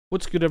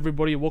What's good,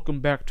 everybody?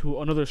 Welcome back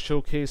to another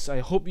showcase.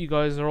 I hope you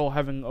guys are all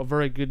having a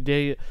very good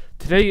day.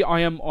 Today I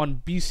am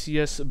on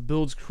BCS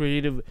Builds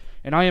Creative,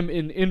 and I am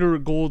in Inner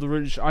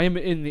Goldridge. I am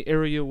in the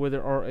area where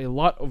there are a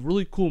lot of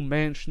really cool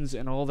mansions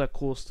and all that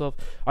cool stuff.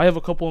 I have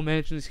a couple of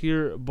mansions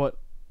here, but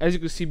as you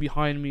can see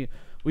behind me,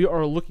 we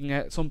are looking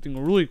at something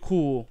really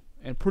cool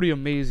and pretty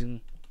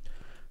amazing.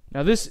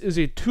 Now this is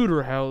a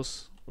Tudor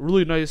house.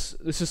 Really nice.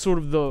 This is sort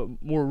of the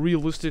more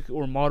realistic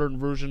or modern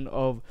version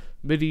of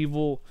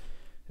medieval.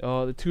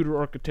 The Tudor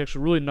architecture,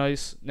 really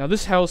nice. Now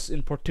this house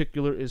in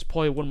particular is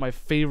probably one of my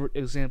favorite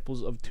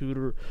examples of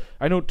Tudor.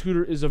 I know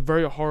Tudor is a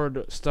very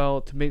hard style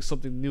to make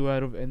something new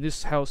out of, and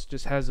this house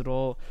just has it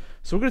all.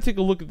 So we're going to take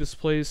a look at this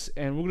place,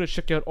 and we're going to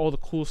check out all the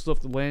cool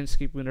stuff, the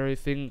landscaping and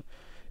everything.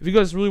 If you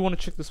guys really want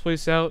to check this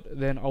place out,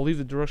 then I'll leave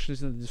the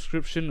directions in the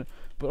description.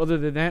 But other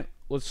than that,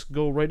 let's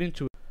go right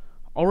into it.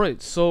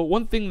 Alright, so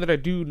one thing that I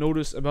do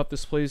notice about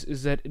this place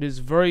is that it is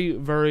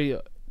very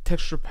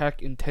texture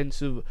pack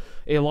intensive.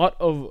 A lot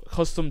of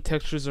custom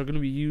textures are going to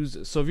be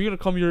used, so if you're going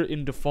to come here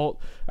in default,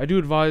 I do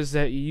advise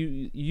that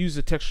you use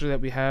the texture that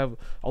we have.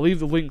 I'll leave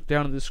the link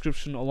down in the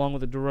description along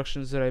with the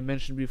directions that I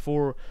mentioned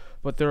before,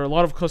 but there are a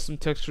lot of custom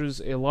textures,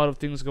 a lot of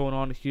things going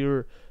on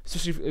here,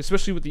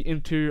 especially with the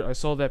interior. I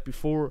saw that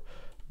before,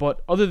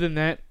 but other than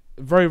that,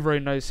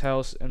 very nice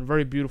house and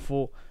very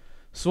beautiful.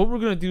 So what we're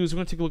going to do is we're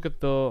going to take a look at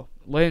the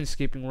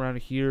landscaping around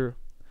here.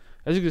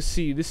 As you can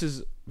see, this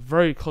is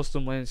very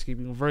custom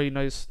landscaping, very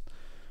nice.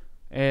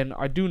 And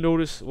I do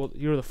notice, well,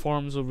 here are the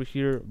farms over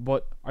here,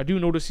 but I do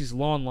notice these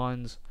lawn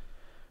lines.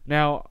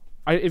 Now,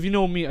 if you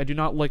know me, I do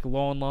not like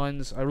lawn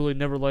lines. I really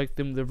never like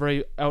them. They're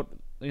very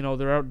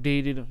they're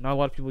outdated. Not a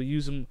lot of people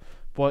use them,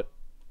 but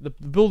the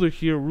builder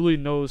here really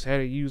knows how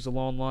to use the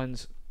lawn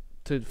lines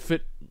to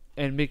fit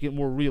and make it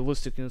more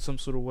realistic in some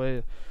sort of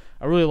way.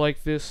 I really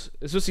like this,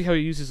 especially how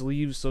he uses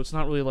leaves, so it's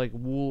not really like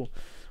wool.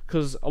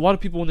 Because a lot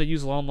of people, when they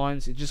use lawn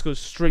lines, it just goes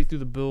straight through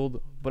the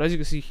build. But as you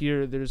can see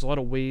here, there's a lot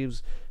of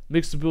waves.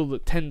 Makes the build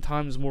look 10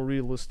 times more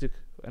realistic,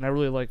 and I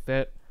really like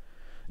that.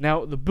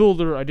 Now, the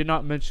builder, I did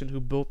not mention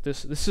who built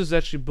this. This is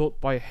actually built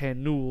by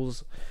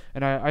Hanuls,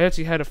 and I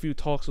actually had a few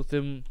talks with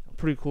him. A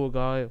pretty cool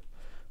guy.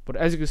 But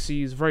as you can see,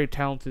 he's very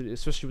talented,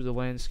 especially with the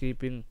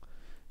landscaping.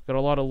 Got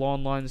a lot of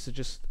lawn lines that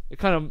it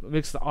kind of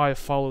makes the eye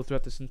follow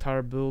throughout this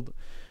entire build.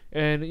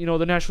 And,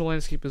 the natural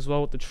landscape as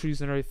well with the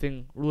trees and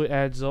everything really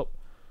adds up.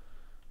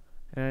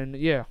 And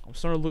yeah, I'm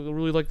starting to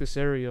really like this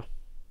area.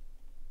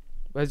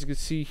 As you can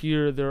see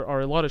here, there are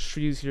a lot of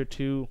trees here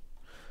too.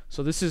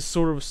 So this is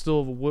sort of still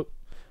a whip.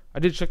 I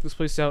did check this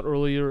place out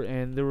earlier,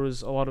 and there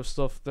was a lot of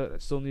stuff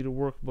that still need to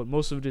work, but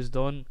most of it is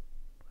done.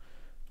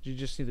 You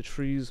just need the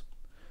trees.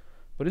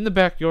 But in the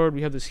backyard,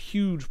 we have this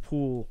huge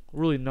pool.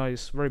 Really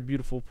nice, very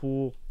beautiful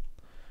pool.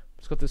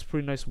 It's got this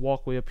pretty nice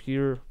walkway up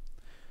here.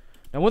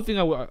 Now, one thing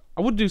I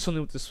would do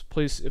something with this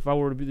place if I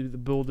were to be the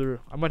builder.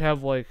 I might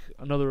have like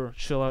another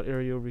chill out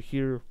area over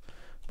here,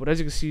 but as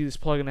you can see, it's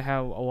probably gonna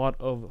have a lot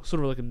of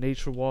sort of like a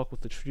nature walk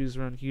with the trees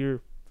around here.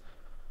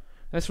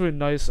 That's really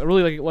nice. I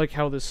really like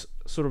how this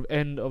sort of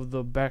end of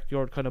the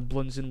backyard kind of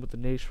blends in with the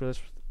nature.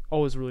 That's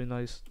always really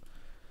nice.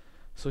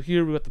 So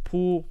here we got the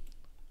pool,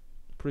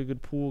 pretty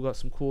good pool. Got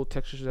some cool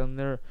textures down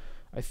there.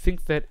 I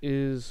think that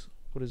is,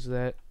 what is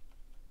that?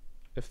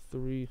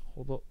 F3.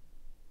 Hold up.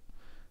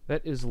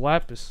 That is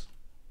lapis.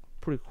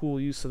 Pretty cool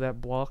use of that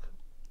block.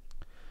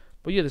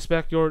 But yeah, this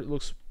backyard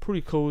looks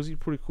pretty cozy,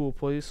 pretty cool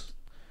place.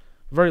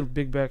 Very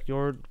big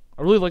backyard.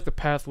 I really like the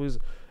pathways.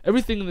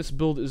 Everything in this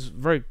build is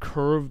very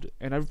curved,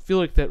 and I feel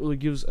like that really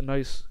gives a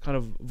nice kind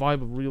of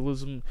vibe of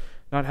realism,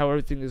 not how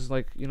everything is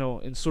like,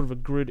 in sort of a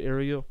grid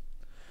area.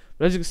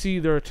 But as you can see,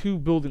 there are two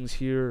buildings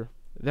here.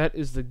 That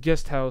is the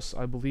guest house,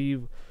 I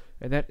believe,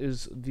 and that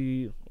is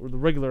the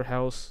regular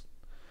house.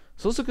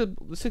 So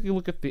let's take a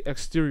look at the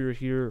exterior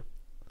here.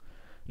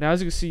 Now,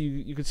 as you can see,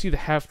 you can see the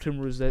half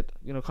timbers that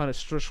kind of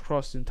stretch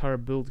across the entire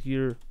build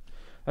here.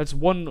 That's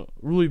one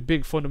really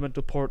big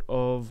fundamental part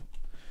of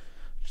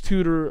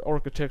Tudor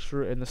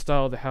architecture and the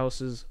style of the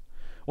houses.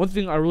 One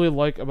thing I really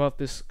like about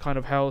this kind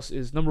of house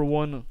is, number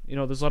one,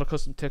 there's a lot of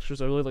custom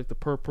textures. I really like the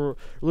purple. It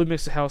really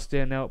makes the house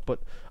stand out.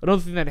 But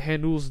another thing that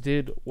Hanuls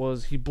did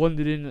was he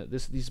blended in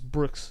these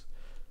bricks,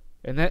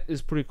 and that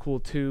is pretty cool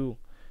too.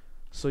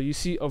 So you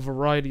see a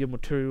variety of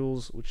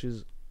materials, which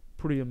is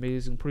pretty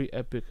amazing, pretty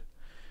epic.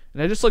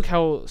 And I just like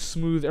how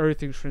smooth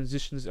everything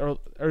transitions,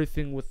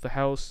 everything with the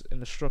house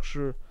and the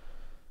structure.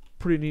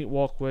 Pretty neat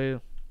walkway.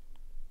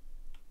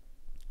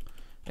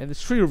 And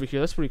this tree over here,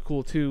 that's pretty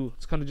cool too.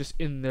 It's kind of just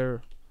in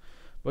there.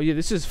 But yeah,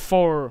 this is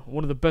far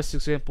one of the best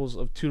examples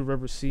of Tudor I've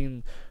ever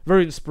seen.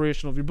 Very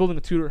inspirational. If you're building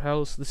a Tudor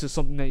house, this is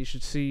something that you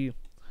should see.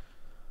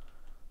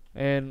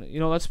 And,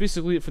 that's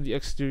basically it for the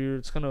exterior.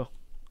 It's kind of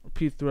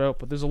repeat throughout,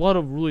 but there's a lot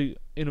of really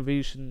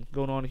innovation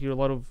going on here. A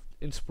lot of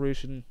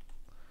inspiration.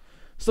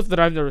 Stuff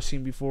that I've never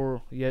seen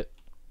before yet.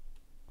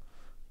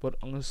 But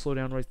I'm going to slow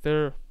down right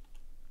there.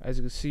 As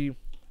you can see,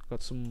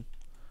 got some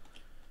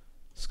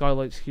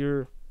skylights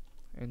here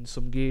and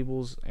some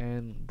gables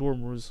and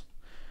dormers.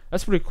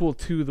 That's pretty cool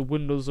too. The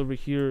windows over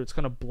here, it's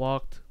kind of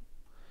blocked.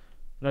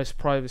 Nice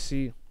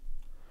privacy.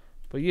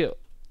 But yeah,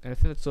 and I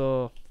think it's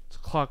a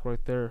clock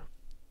right there.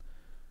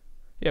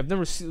 Yeah, I've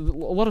never seen a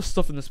lot of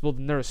stuff in this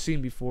building I've never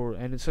seen before,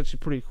 and it's actually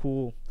pretty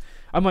cool.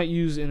 I might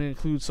use and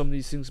include some of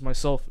these things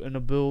myself in a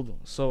build.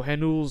 So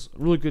Hanuls,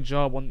 really good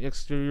job on the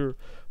exterior.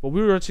 But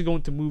we're actually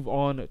going to move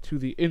on to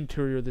the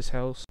interior of this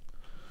house.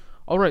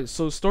 Alright,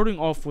 so starting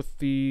off with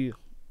the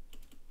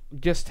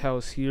guest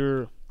house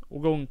here,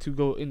 we're going to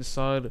go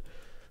inside.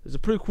 There's a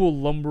pretty cool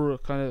lumber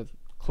kind of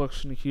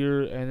collection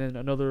here, and then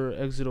another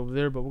exit over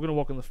there, but we're going to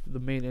walk in the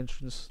main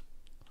entrance.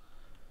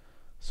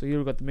 So here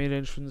we got the main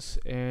entrance,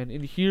 and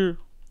in here,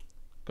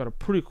 got a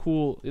pretty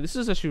cool, this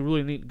is actually a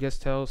really neat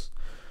guest house.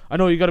 I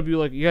know you gotta be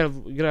like, you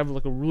gotta have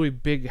like a really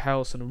big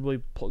house and a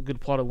really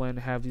good plot of land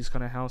to have these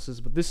kind of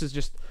houses, but this is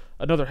just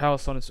another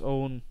house on its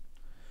own.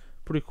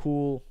 Pretty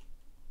cool,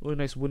 really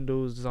nice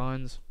windows,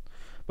 designs.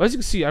 But as you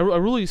can see, I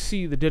really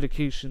see the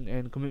dedication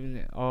and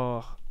commitment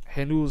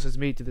Hanuls has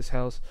made to this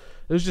house.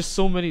 There's just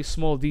so many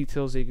small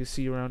details that you can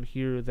see around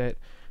here that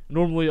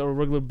normally a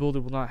regular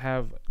builder will not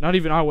have. Not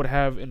even I would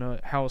have in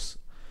a house.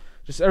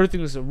 Just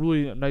everything is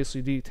really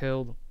nicely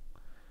detailed.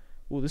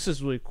 Ooh, this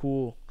is really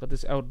cool. Got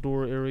this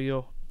outdoor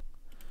area.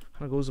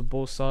 Kind of goes on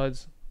both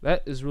sides.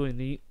 That is really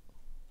neat.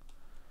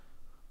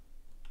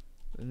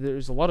 And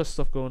there's a lot of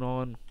stuff going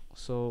on,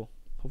 so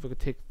hopefully I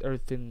can take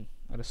everything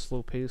at a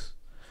slow pace.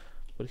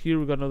 But here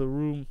we got another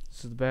room.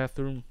 This is the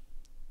bathroom,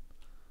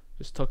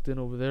 just tucked in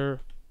over there.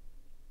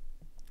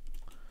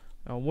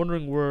 Now I'm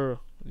wondering where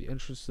the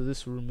entrance to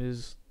this room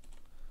is.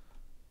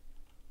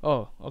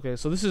 Oh, okay,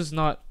 so this is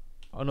not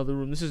another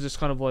room. This is just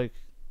kind of like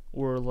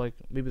where like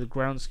maybe the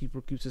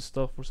groundskeeper keeps his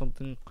stuff or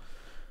something.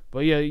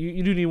 But yeah,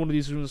 you do need one of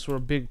these rooms for a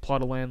big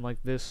plot of land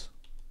like this.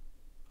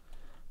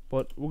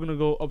 But we're gonna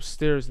go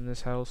upstairs in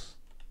this house.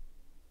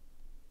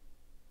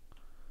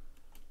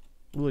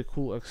 Really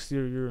cool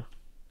exterior.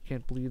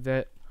 Can't believe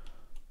that.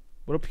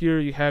 But up here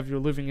you have your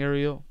living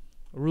area. A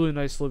really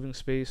nice living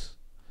space.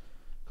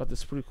 Got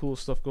this pretty cool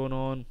stuff going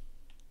on.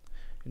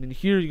 And then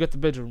here you got the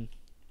bedroom.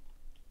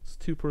 It's a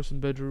two-person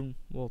bedroom.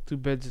 Well, 2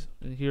 beds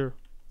in here.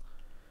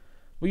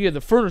 But yeah, the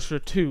furniture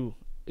too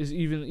is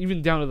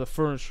even down to the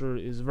furniture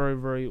is very,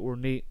 very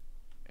ornate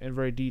and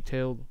very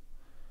detailed.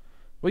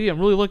 But yeah, I'm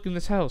really liking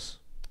this house.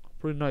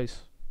 Pretty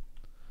nice.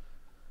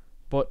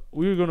 But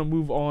we're gonna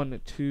move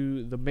on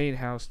to the main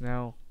house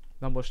now.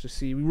 Not much to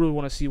see. We really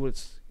want to see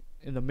what's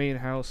in the main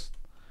house.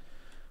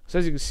 So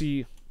as you can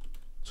see,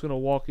 just gonna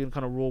walk in,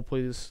 kind of role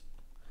play this.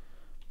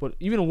 But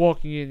even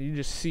walking in, you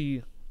just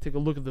see, take a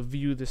look at the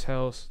view of this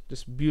house.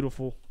 Just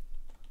beautiful.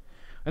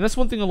 And that's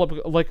one thing I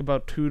like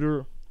about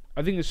Tudor.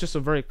 I think it's just a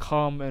very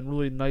calm and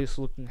really nice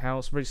looking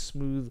house, very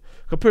smooth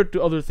compared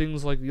to other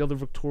things like the other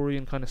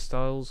Victorian kind of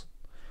styles.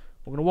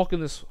 We're gonna walk in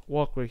this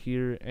walkway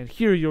here, and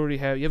here you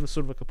have a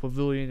sort of like a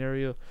pavilion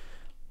area.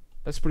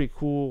 That's pretty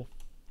cool.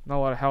 Not a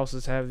lot of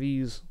houses have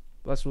these.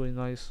 That's really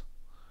nice.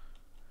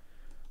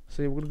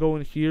 So we're gonna go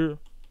in here.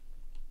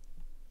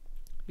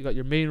 You got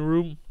your main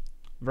room,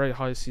 very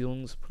high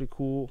ceilings, pretty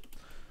cool.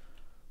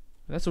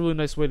 And that's a really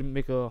nice way to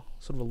make a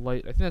sort of a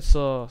light. I think that's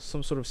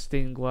some sort of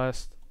stained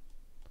glass.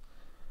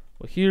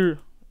 But here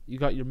you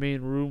got your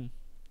main room.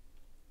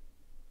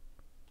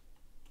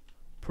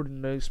 Pretty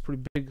nice,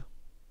 pretty big,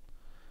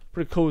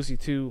 pretty cozy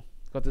too.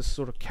 Got this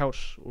sort of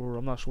couch, or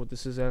I'm not sure what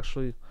this is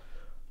actually.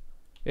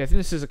 Yeah, I think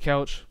this is a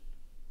couch.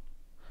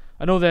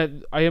 I know that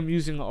I am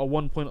using a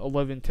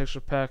 1.11 texture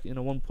pack in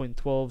a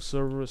 1.12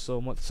 server,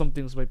 so some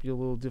things might be a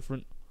little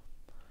different.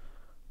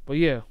 But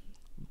yeah,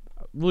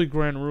 really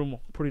grand room,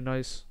 pretty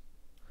nice.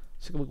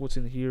 Let's take a look what's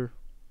in here.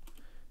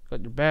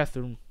 Got your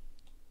bathroom.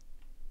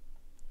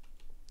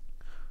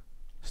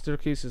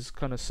 Staircase is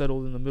kind of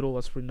settled in the middle.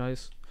 That's pretty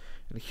nice.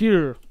 And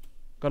here,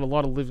 got a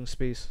lot of living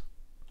space.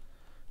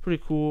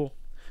 Pretty cool.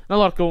 Not a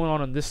lot going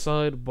on this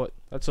side, but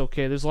that's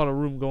okay. There's a lot of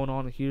room going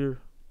on here.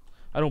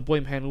 I don't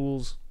blame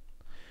Hanuls.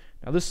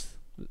 Now this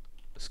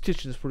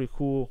kitchen is pretty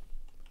cool.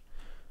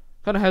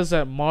 Kind of has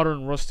that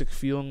modern rustic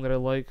feeling that I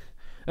like.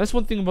 And that's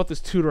one thing about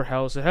this Tudor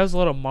house. It has a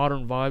lot of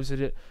modern vibes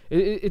in it.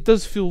 It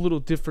does feel a little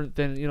different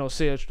than, you know,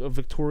 say a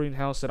Victorian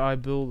house that I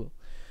build.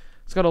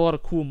 It's got a lot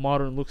of cool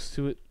modern looks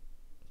to it.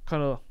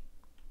 Kind of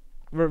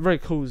very, very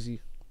cozy.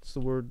 That's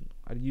the word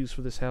I'd use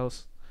for this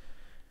house.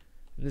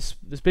 And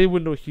this bay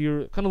window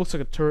here kind of looks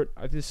like a turret.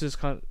 I think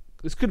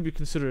this could be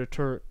considered a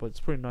turret, but it's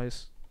pretty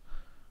nice.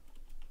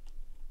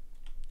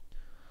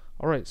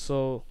 Alright,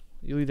 so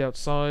you lead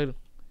outside.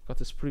 Got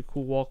this pretty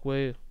cool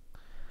walkway.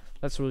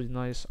 That's really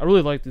nice. I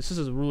really like this. This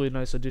is a really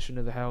nice addition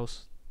to the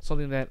house.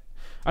 Something that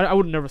I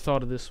would have never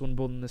thought of this when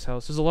building this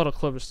house. There's a lot of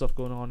clever stuff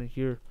going on in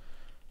here.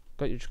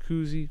 Got your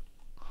jacuzzi,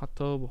 hot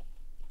tub.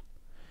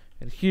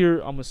 And here,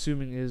 I'm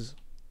assuming is...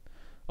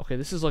 Okay,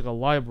 this is like a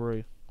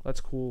library.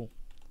 That's cool.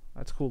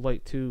 That's cool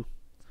light, too.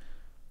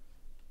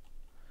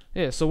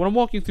 Yeah, so when I'm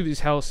walking through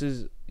these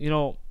houses, you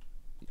know,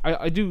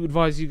 I do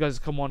advise you guys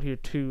to come on here,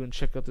 too, and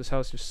check out this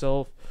house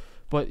yourself.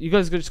 But you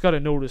guys just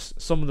gotta notice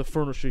some of the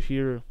furniture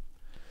here.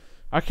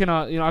 I could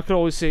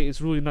always say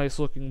it's really nice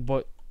looking,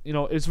 but, you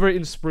know, it's very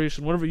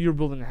inspirational. Whenever you're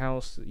building a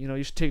house, you know,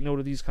 you should take note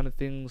of these kind of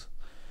things.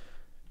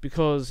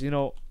 Because, you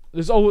know,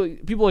 there's always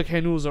people like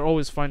Hanuls are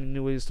always finding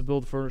new ways to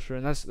build furniture,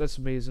 and that's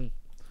amazing.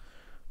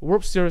 We're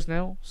upstairs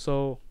now,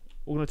 so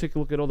we're gonna take a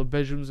look at all the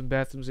bedrooms and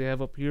bathrooms they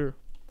have up here.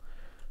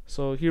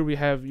 So here we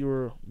have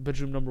your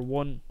bedroom number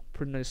 1,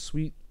 pretty nice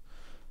suite.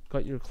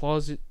 Got your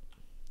closet,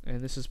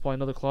 and this is probably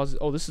another closet.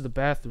 Oh, this is the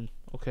bathroom.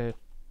 Okay,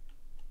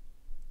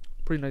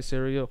 pretty nice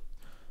area.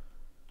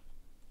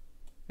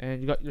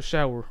 And you got your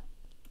shower.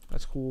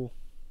 That's cool.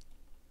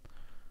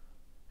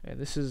 And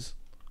this is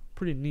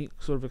pretty neat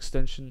sort of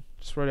extension,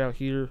 just right out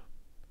here.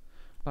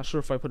 Not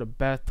sure if I put a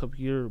bathtub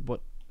here, but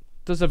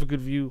it does have a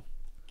good view.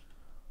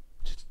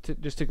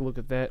 Just take a look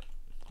at that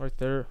right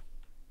there.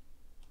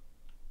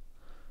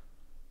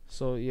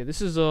 So yeah,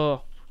 this is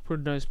a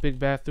pretty nice big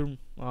bathroom,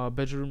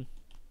 bedroom.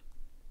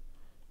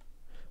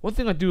 One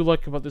thing I do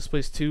like about this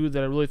place too,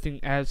 that I really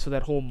think adds to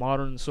that whole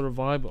modern sort of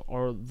vibe,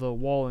 are the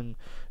walling.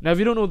 Now, if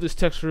you don't know what this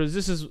texture is,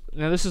 this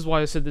is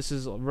why I said this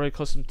is a very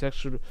custom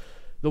textured.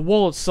 The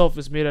wall itself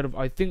is made out of,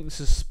 I think this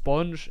is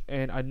sponge,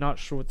 and I'm not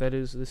sure what that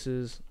is. This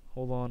is,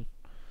 hold on,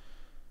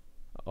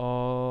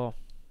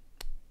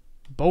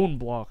 bone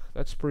block.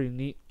 That's pretty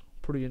neat,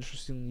 pretty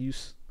interesting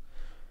use.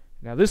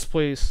 Now this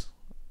place,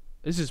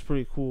 this is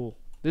pretty cool.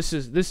 This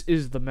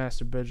is the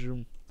master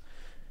bedroom.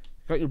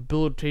 Got your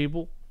billiard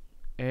table,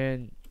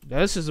 and now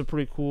this is a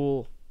pretty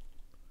cool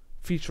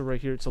feature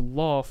right here. It's a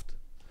loft.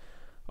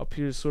 Up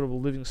here is sort of a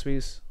living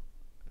space.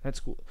 That's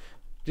cool.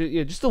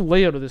 Yeah, just the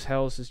layout of this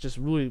house is just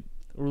really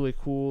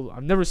cool.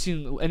 I've never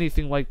seen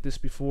anything like this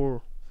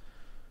before.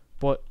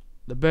 But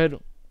the bed,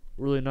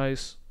 really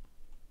nice.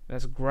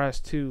 That's grass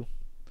too.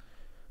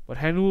 But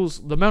Hanuls,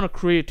 the amount of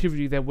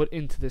creativity that went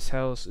into this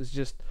house is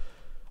just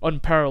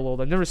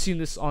unparalleled. I've never seen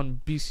this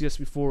on BCS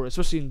before,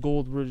 especially in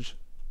Goldridge.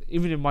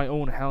 Even in my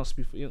own house,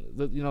 before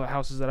the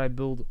houses that I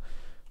build,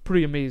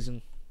 pretty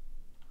amazing.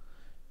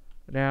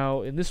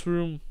 Now in this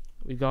room,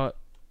 we got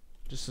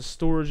just a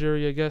storage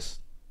area, I guess.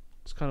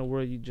 It's kind of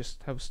where you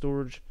just have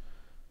storage.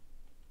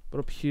 But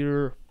up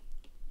here,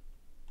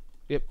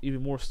 yep,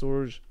 even more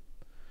storage.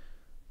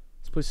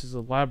 This place is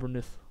a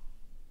labyrinth.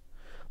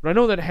 But I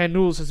know that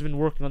Hanuls has been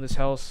working on this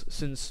house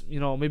since,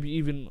 maybe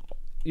even,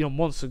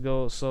 months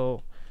ago.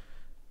 So,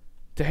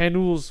 to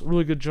Hanuls,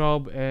 really good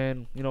job,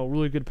 and,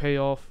 really good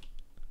payoff.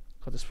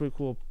 Got this pretty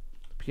cool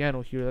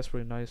piano here. That's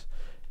pretty nice.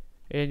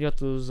 And you got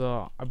those,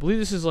 I believe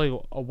this is like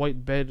a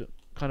white bed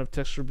kind of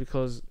texture,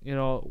 because,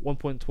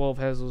 1.12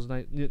 has those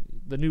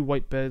the new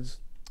white beds.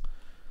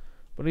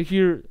 But in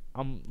here,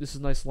 this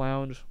is a nice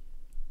lounge.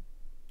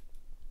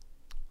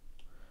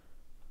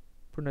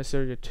 Pretty nice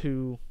area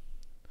too.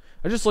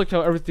 I just like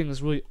how everything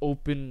is really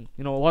open.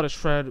 A lot of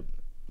trad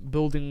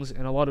buildings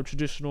and a lot of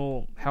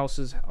traditional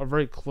houses are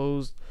very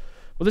closed.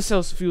 But this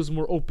house feels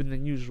more open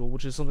than usual,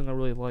 which is something I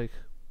really like.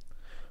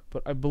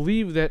 But I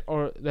believe that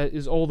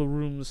is all the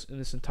rooms in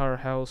this entire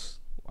house.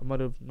 I might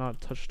have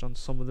not touched on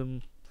some of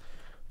them.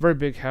 Very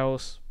big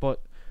house,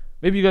 but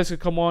maybe you guys could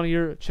come on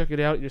here, check it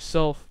out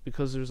yourself,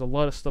 because there's a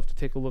lot of stuff to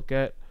take a look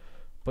at.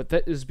 But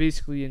that is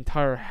basically the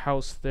entire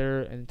house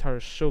there, an entire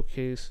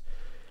showcase.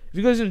 If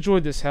you guys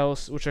enjoyed this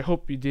house, which I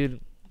hope you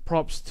did,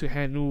 props to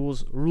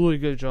Hanuls, really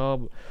good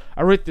job.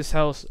 I rate this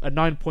house a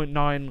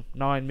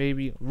 9.99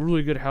 maybe,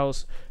 really good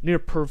house, near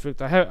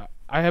perfect. I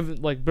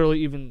haven't barely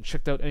even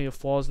checked out any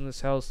flaws in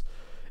this house.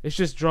 It's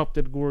just drop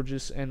dead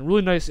gorgeous, and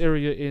really nice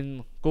area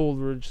in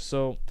Goldridge.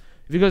 So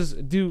if you guys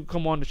do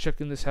come on to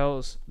check in this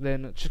house,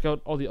 then check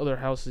out all the other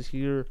houses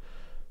here.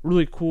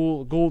 Really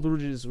cool.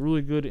 Goldridge is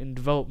really good in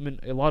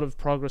development. A lot of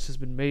progress has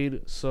been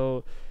made.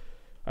 So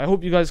I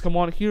hope you guys come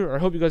on here. I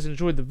hope you guys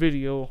enjoyed the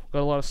video.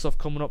 Got a lot of stuff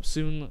coming up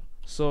soon.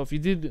 So if you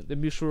did, then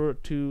be sure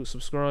to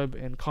subscribe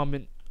and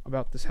comment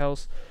about this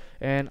house.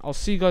 And I'll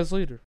see you guys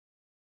later.